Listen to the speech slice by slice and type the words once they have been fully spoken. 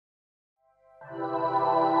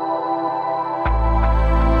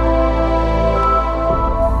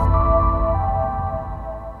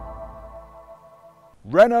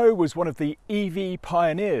Renault was one of the EV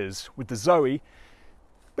pioneers with the Zoe,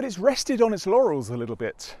 but it's rested on its laurels a little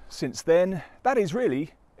bit since then. That is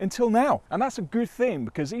really until now. And that's a good thing,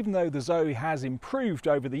 because even though the Zoe has improved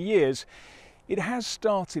over the years, it has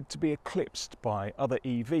started to be eclipsed by other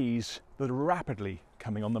EVs that are rapidly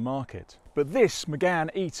coming on the market. But this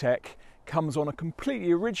Megane E-Tech comes on a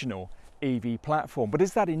completely original EV platform. But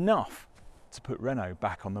is that enough to put Renault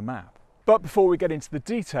back on the map? But before we get into the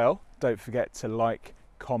detail, don't forget to like,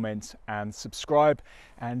 comment and subscribe.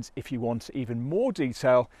 And if you want even more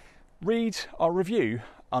detail, read our review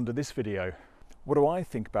under this video. What do I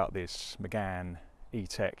think about this Megane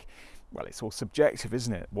E-Tech? Well, it's all subjective,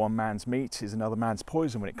 isn't it? One man's meat is another man's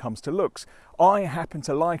poison when it comes to looks. I happen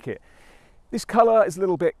to like it. This colour is a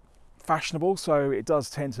little bit fashionable, so it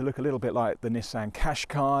does tend to look a little bit like the Nissan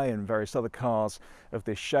Qashqai and various other cars of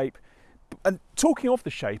this shape. And talking of the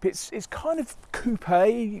shape, it's kind of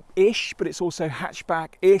coupe-ish, but it's also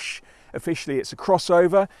hatchback-ish. Officially, it's a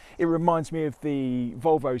crossover. It reminds me of the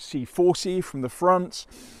Volvo C40 from the front.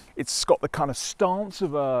 It's got the kind of stance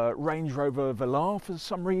of a Range Rover Velar for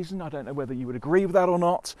some reason. I don't know whether you would agree with that or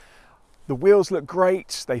not. The wheels look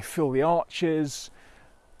great. They fill the arches.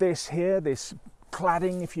 This here, this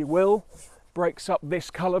cladding, if you will, breaks up this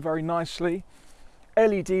colour very nicely.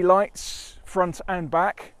 LED lights, front and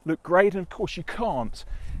back, look great. And of course, you can't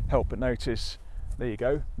help but notice, there you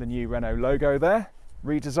go, the new Renault logo there,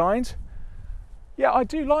 redesigned. Yeah, I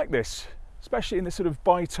do like this, especially in this sort of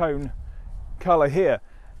bitone colour here.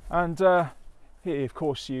 And here, of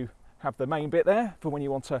course, you have the main bit there for when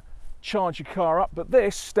you want to charge your car up. But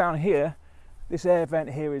this down here, this air vent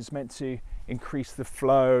here is meant to increase the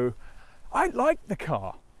flow. I like the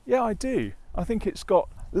car. Yeah, I do. I think it's got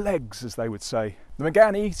legs, as they would say. The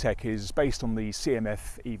Megane E-Tech is based on the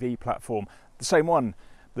CMF EV platform, the same one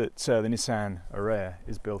that the Nissan Ariya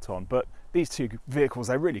is built on. But these two vehicles,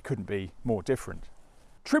 they really couldn't be more different.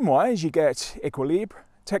 Trim-wise, you get Equilibre,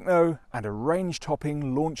 Techno and a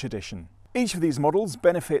range-topping launch edition. Each of these models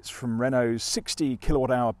benefits from Renault's 60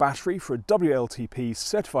 kilowatt-hour battery for a WLTP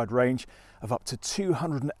certified range of up to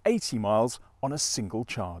 280 miles on a single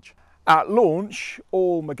charge. At launch,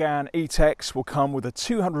 all Megane E-Techs will come with a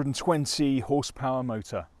 220 horsepower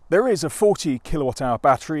motor. There is a 40 kilowatt-hour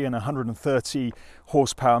battery and a 130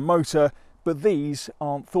 horsepower motor, but these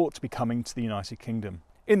aren't thought to be coming to the United Kingdom.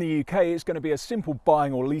 In the UK, it's going to be a simple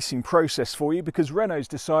buying or leasing process for you, because Renault's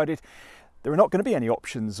decided there are not going to be any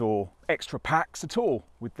options or extra packs at all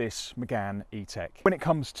with this Megane E-Tech. When it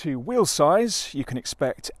comes to wheel size, you can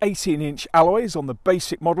expect 18-inch alloys on the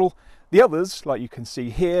basic model. The others, like you can see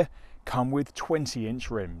here, come with 20-inch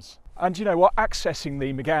rims. And you know what? Accessing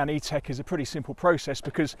the Megane E-Tech is a pretty simple process,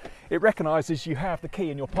 because it recognises you have the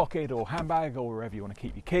key in your pocket or handbag or wherever you want to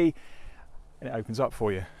keep your key, and it opens up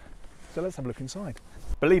for you. So let's have a look inside.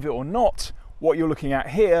 Believe it or not, what you're looking at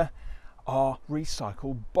here are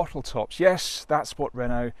recycled bottle tops. Yes, that's what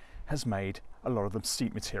Renault has made a lot of the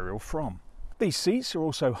seat material from. These seats are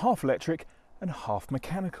also half electric and half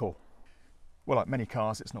mechanical. Well, like many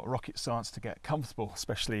cars, it's not rocket science to get comfortable,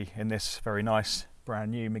 especially in this very nice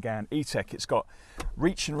brand new Megane E-Tech. It's got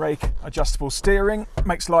reach and rake adjustable steering,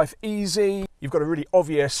 makes life easy. You've got a really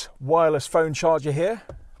obvious wireless phone charger here.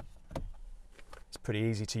 It's pretty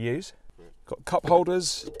easy to use. Got cup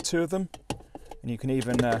holders, 2 of them, and you can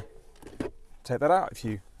even take that out if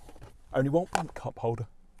you only want one cup holder.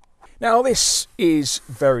 Now, this is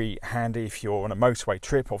very handy if you're on a motorway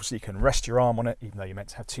trip. Obviously, you can rest your arm on it, even though you're meant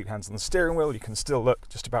to have 2 hands on the steering wheel. You can still look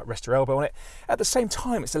just about rest your elbow on it. At the same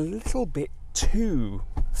time, it's a little bit too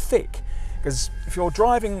thick, because if you're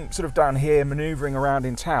driving sort of down here, manoeuvring around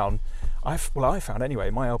in town, I found anyway,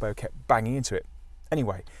 my elbow kept banging into it.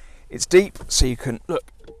 Anyway, it's deep, so you can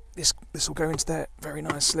look. This will go into there very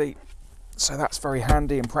nicely, so that's very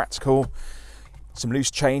handy and practical. Some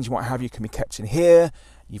loose change and what have you can be kept in here.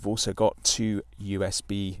 You've also got 2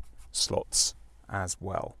 USB slots as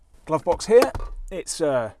well. Glove box here, it's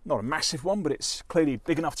not a massive one, but it's clearly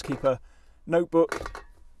big enough to keep a notebook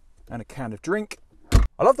and a can of drink.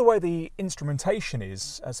 I love the way the instrumentation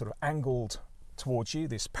is sort of angled towards you.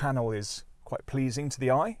 This panel is quite pleasing to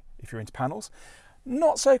the eye if you're into panels.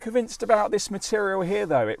 Not so convinced about this material here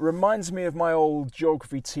though. It reminds me of my old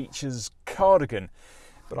geography teacher's cardigan,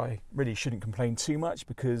 but I really shouldn't complain too much,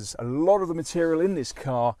 because a lot of the material in this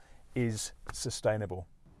car is sustainable.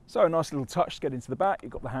 So a nice little touch to get into the back.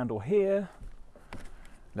 You've got the handle here.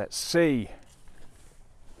 Let's see.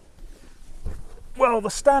 Well,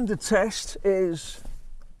 the standard test is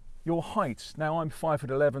your height. Now I'm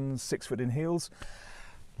 5'11", 6 foot in heels.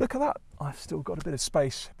 Look at that, I've still got a bit of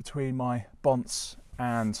space between my bonce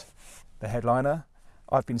and the headliner.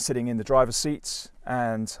 I've been sitting in the driver's seats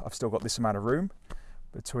and I've still got this amount of room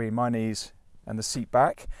between my knees and the seat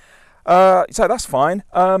back. So that's fine.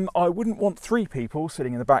 I wouldn't want 3 people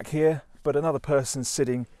sitting in the back here, but another person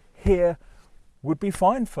sitting here would be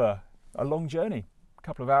fine for a long journey. A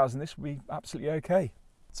couple of hours in this would be absolutely okay.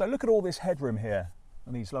 So look at all this headroom here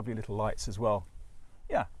and these lovely little lights as well.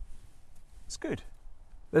 Yeah, it's good.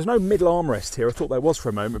 There's no middle armrest here. I thought there was for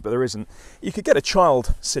a moment, but there isn't. You could get a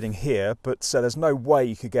child sitting here, but there's no way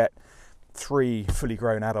you could get 3 fully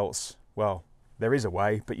grown adults. Well, there is a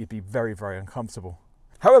way, but you'd be very, very uncomfortable.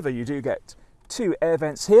 However, you do get 2 air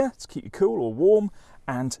vents here to keep you cool or warm,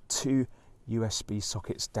 and 2 USB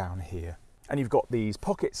sockets down here. And you've got these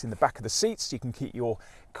pockets in the back of the seats. So you can keep your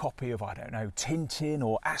copy of, I don't know, Tintin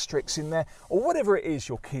or Asterix in there, or whatever it is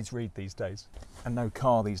your kids read these days. And no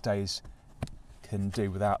car these days can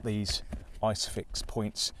do without these ISOFIX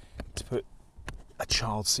points to put a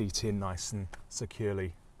child seat in nice and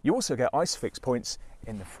securely. You also get ISOFIX points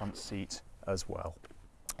in the front seat as well.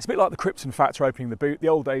 It's a bit like the Krypton factor opening the boot. The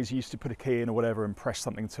old days you used to put a key in or whatever and press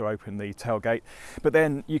something to open the tailgate, but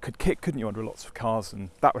then you could kick, couldn't you, under lots of cars, and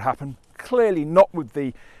that would happen. Clearly not with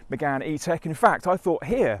the Megane E-Tech. In fact, I thought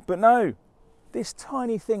here, but no, this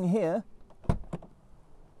tiny thing here.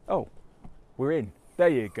 Oh, we're in. There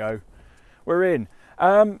you go. We're in.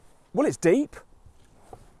 Well, it's deep.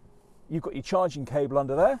 You've got your charging cable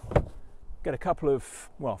under there. Get a couple of,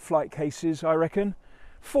 well, flight cases, I reckon.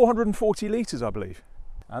 440 litres, I believe.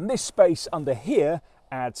 And this space under here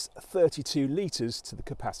adds 32 litres to the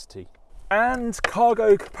capacity. And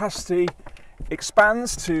cargo capacity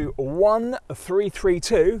expands to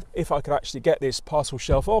 1332, if I could actually get this parcel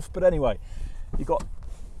shelf off. But anyway, you've got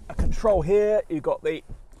a control here, you've got the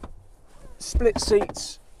split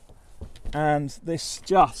seats, and this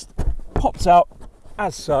just pops out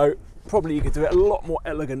as so. Probably you could do it a lot more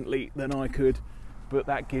elegantly than I could, but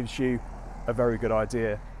that gives you a very good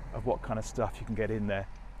idea of what kind of stuff you can get in there.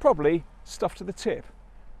 Probably stuff to the tip,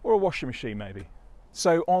 or a washing machine maybe.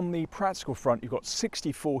 So on the practical front, you've got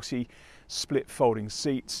 60/40 split folding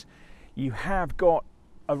seats. You have got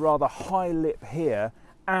a rather high lip here,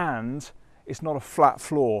 and it's not a flat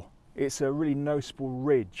floor. It's a really noticeable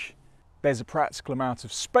ridge. There's a practical amount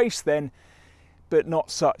of space then, but not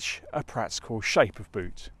such a practical shape of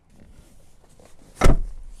boot.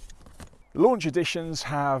 Launch editions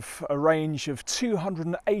have a range of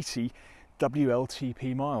 280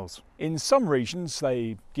 WLTP miles. In some regions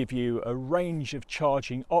they give you a range of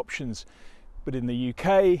charging options, but in the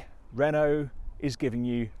UK, Renault is giving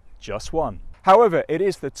you just one. However, it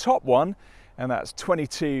is the top one, and that's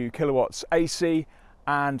 22 kilowatts AC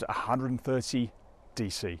and 130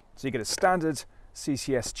 DC. So you get a standard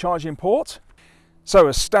CCS charging port. So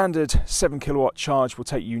a standard 7 kilowatt charge will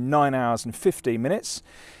take you 9 hours and 15 minutes.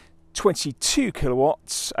 22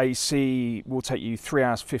 kilowatts AC will take you 3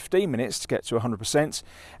 hours 15 minutes to get to 100%,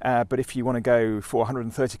 but if you want to go for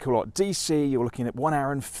 130 kilowatt DC, you're looking at 1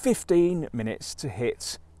 hour and 15 minutes to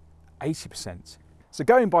hit 80%. So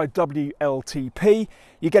going by WLTP,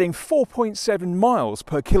 you're getting 4.7 miles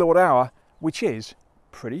per kilowatt hour, which is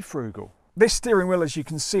pretty frugal. This steering wheel, as you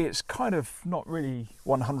can see, it's kind of not really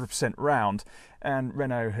 100% round, and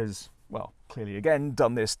Renault has, well, clearly again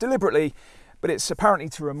done this deliberately, but it's apparently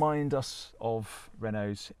to remind us of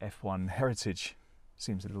Renault's F1 heritage.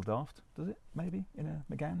 Seems a little daft, does it? Maybe in a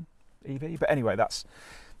Megane EV, but anyway, that's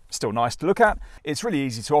still nice to look at. It's really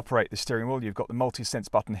easy to operate the steering wheel. You've got the multi-sense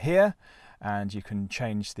button here, and you can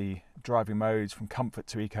change the driving modes from comfort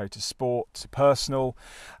to eco to sport to personal.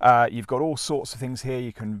 You've got all sorts of things here.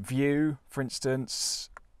 You can view, for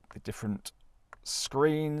instance, the different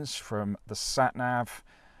screens from the sat-nav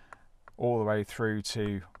all the way through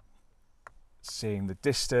to seeing the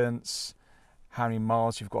distance, how many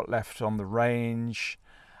miles you've got left on the range,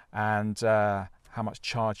 and how much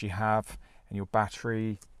charge you have in your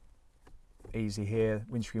battery. Easy here,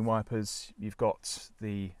 windscreen wipers. You've got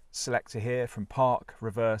the selector here from park,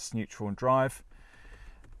 reverse, neutral and drive,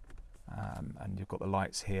 and you've got the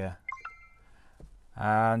lights here,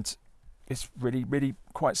 and it's really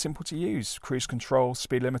quite simple to use. Cruise control,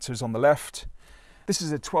 speed limiters on the left. This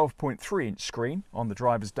is a 12.3 inch screen on the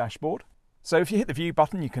driver's dashboard. So if you hit the view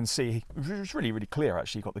button, you can see it's really clear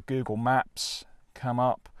actually. You've got the Google Maps come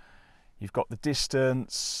up, you've got the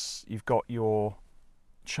distance, you've got your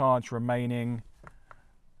charge remaining,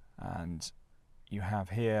 and you have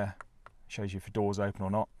here, shows you if your door's open or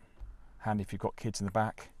not. Handy if you've got kids in the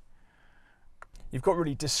back. You've got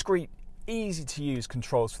really discreet, easy to use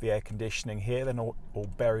controls for the air conditioning here. They're not all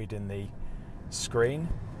buried in the screen.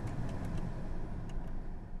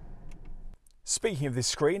 Speaking of this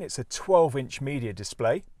screen, it's a 12-inch media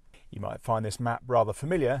display. You might find this map rather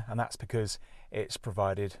familiar, and that's because it's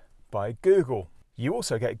provided by Google. You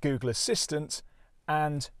also get Google Assistant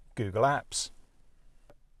and Google Apps.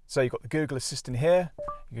 So you've got the Google Assistant here.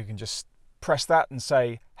 You can just press that and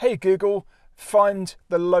say, "Hey Google, find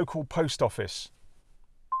the local post office."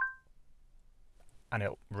 And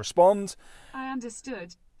it'll respond. I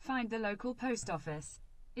understood. Find the local post office.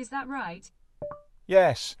 Is that right?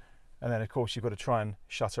 Yes. And then of course you've got to try and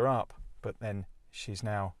shut her up, but then she's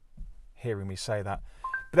now hearing me say that.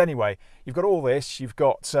 But anyway, you've got all this. You've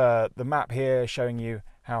got the map here showing you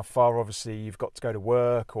how far obviously you've got to go to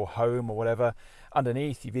work or home or whatever.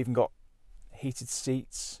 Underneath you've even got heated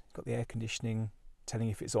seats, got the air conditioning telling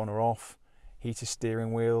you if it's on or off, heated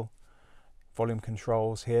steering wheel, volume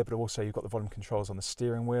controls here, but also you've got the volume controls on the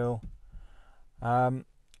steering wheel.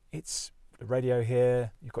 It's the radio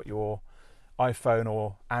here. You've got your iPhone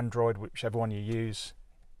or Android, whichever one you use,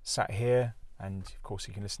 sat here, and of course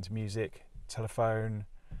you can listen to music, telephone,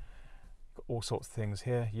 got all sorts of things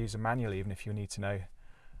here. Use a manual even if you need to know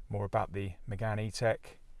more about the Megane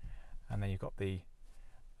E-Tech. And then you've got the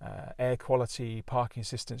air quality, parking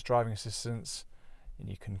assistance, driving assistance, and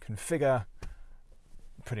you can configure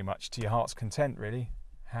pretty much to your heart's content really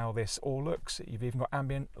how this all looks. You've even got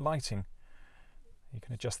ambient lighting. You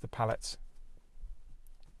can adjust the palette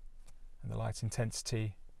and the light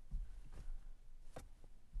intensity.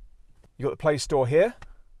 You've got the Play Store here.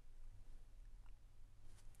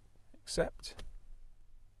 Accept.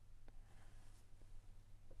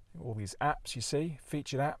 All these apps you see,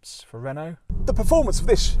 featured apps for Renault. The performance of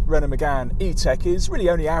this Renault Megane E-Tech is really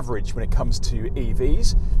only average when it comes to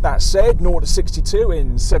EVs. That said, 0 to 62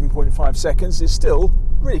 in 7.5 seconds is still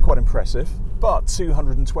really quite impressive. But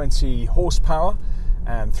 220 horsepower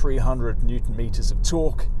and 300 Newton meters of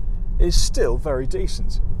torque is still very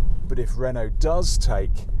decent. But if Renault does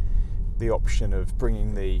take the option of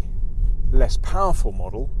bringing the less powerful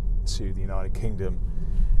model to the United Kingdom,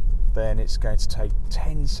 then it's going to take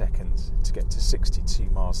 10 seconds to get to 62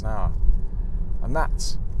 miles an hour. And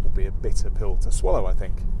that will be a bitter pill to swallow, I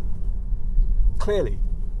think. Clearly,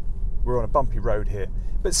 we're on a bumpy road here,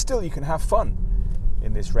 but still you can have fun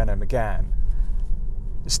in this Renault Megane.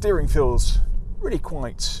 The steering feels really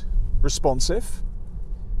quite responsive.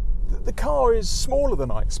 The car is smaller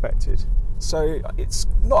than I expected, so it's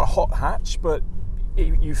not a hot hatch, but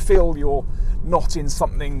you feel you're not in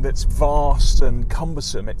something that's vast and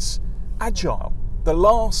cumbersome. It's agile. The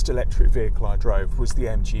last electric vehicle I drove was the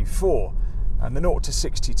MG4, and the 0 to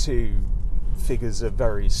 62 figures are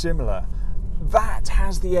very similar. That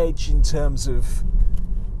has the edge in terms of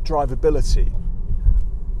drivability,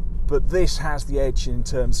 but this has the edge in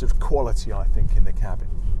terms of quality, I think, in the cabin.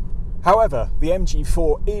 However, the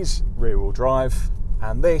MG4 is rear-wheel drive,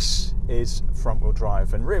 and this is front-wheel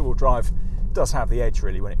drive, and rear-wheel drive does have the edge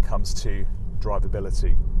really when it comes to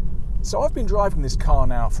drivability. So I've been driving this car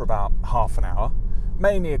now for about half an hour,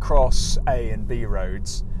 mainly across A and B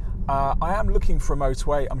roads. I am looking for a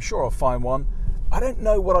motorway. I'm sure I'll find one. I don't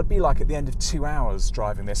know what I'd be like at the end of 2 hours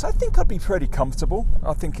driving this. I think I'd be pretty comfortable.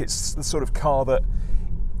 I think it's the sort of car that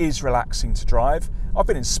is relaxing to drive. I've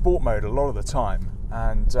been in sport mode a lot of the time,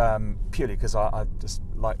 and purely because I just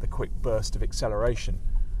like the quick burst of acceleration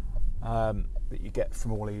that you get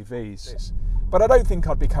from all EVs. But I don't think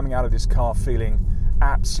I'd be coming out of this car feeling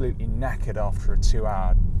absolutely knackered after a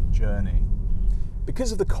 2-hour journey.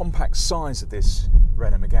 Because of the compact size of this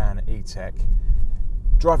Renault Megane E-Tech,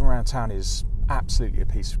 driving around town is absolutely a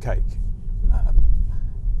piece of cake.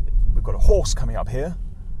 We've got a horse coming up here,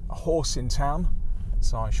 a horse in town,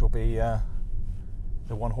 so I shall be the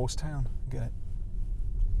one-horse town. Get it?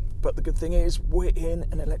 But the good thing is we're in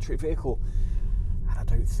an electric vehicle, and I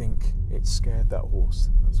don't think it scared that horse.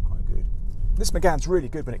 That's quite good. This Megane's really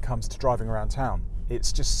good when it comes to driving around town.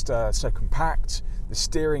 It's just so compact, the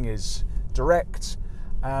steering is direct,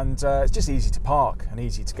 and it's just easy to park and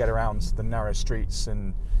easy to get around the narrow streets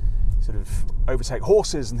and sort of overtake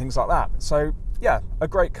horses and things like that. So yeah, a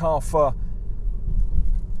great car for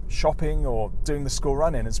shopping or doing the school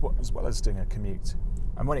run in as well as doing a commute.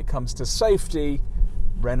 And when it comes to safety,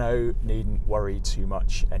 Renault needn't worry too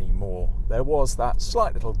much anymore. There was that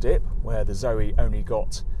slight little dip where the Zoe only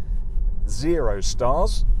got 0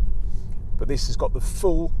 stars, but this has got the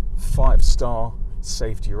full 5-star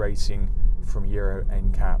safety rating from Euro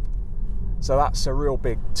NCAP. So that's a real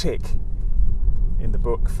big tick in the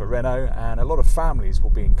book for Renault, and a lot of families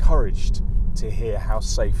will be encouraged to hear how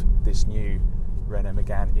safe this new Renault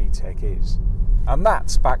Megane E-Tech is. And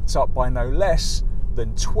that's backed up by no less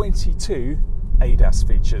than 22 ADAS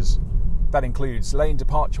features. That includes lane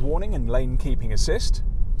departure warning and lane keeping assist,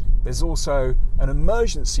 There's also an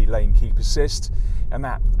emergency lane keep assist, and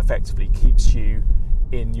that effectively keeps you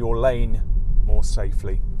in your lane more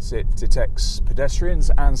safely. So it detects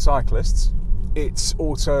pedestrians and cyclists. Its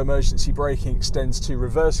auto emergency braking extends to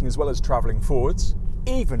reversing as well as travelling forwards.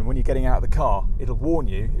 Even when you're getting out of the car, it'll warn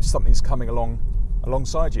you if something's coming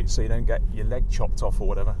alongside you, so you don't get your leg chopped off or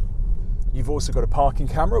whatever. You've also got a parking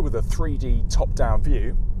camera with a 3D top-down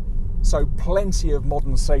view, so plenty of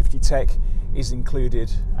modern safety tech is included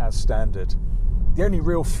as standard. The only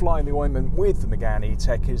real fly in the ointment with the Megane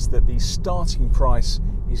E-Tech is that the starting price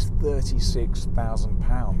is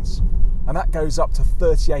 £36,000, and that goes up to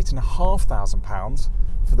 £38,500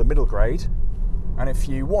 for the middle grade. And if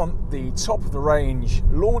you want the top of the range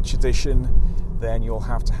launch edition, then you'll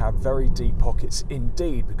have to have very deep pockets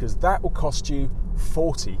indeed, because that will cost you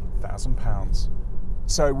 £40,000.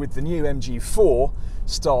 So with the new MG4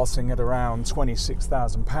 starting at around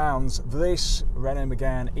 £26,000, this Renault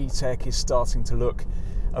Megane E-Tech is starting to look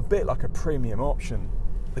a bit like a premium option.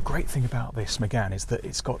 The great thing about this Megane is that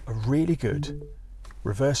it's got a really good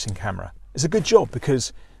reversing camera. It's a good job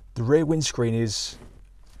because the rear windscreen is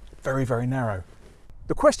very, very narrow.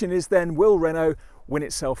 The question is then, will Renault win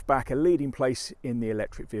itself back a leading place in the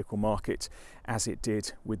electric vehicle market as it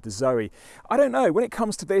did with the Zoe? I don't know. When it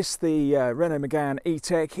comes to this, the Renault Megane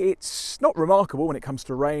E-Tech, it's not remarkable when it comes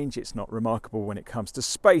to range, it's not remarkable when it comes to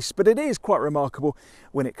space, but it is quite remarkable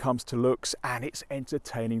when it comes to looks, and it's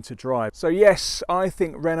entertaining to drive. So yes, I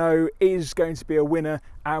think Renault is going to be a winner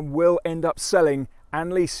and will end up selling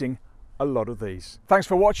and leasing a lot of these. Thanks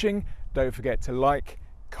for watching. Don't forget to like,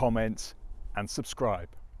 comment and subscribe.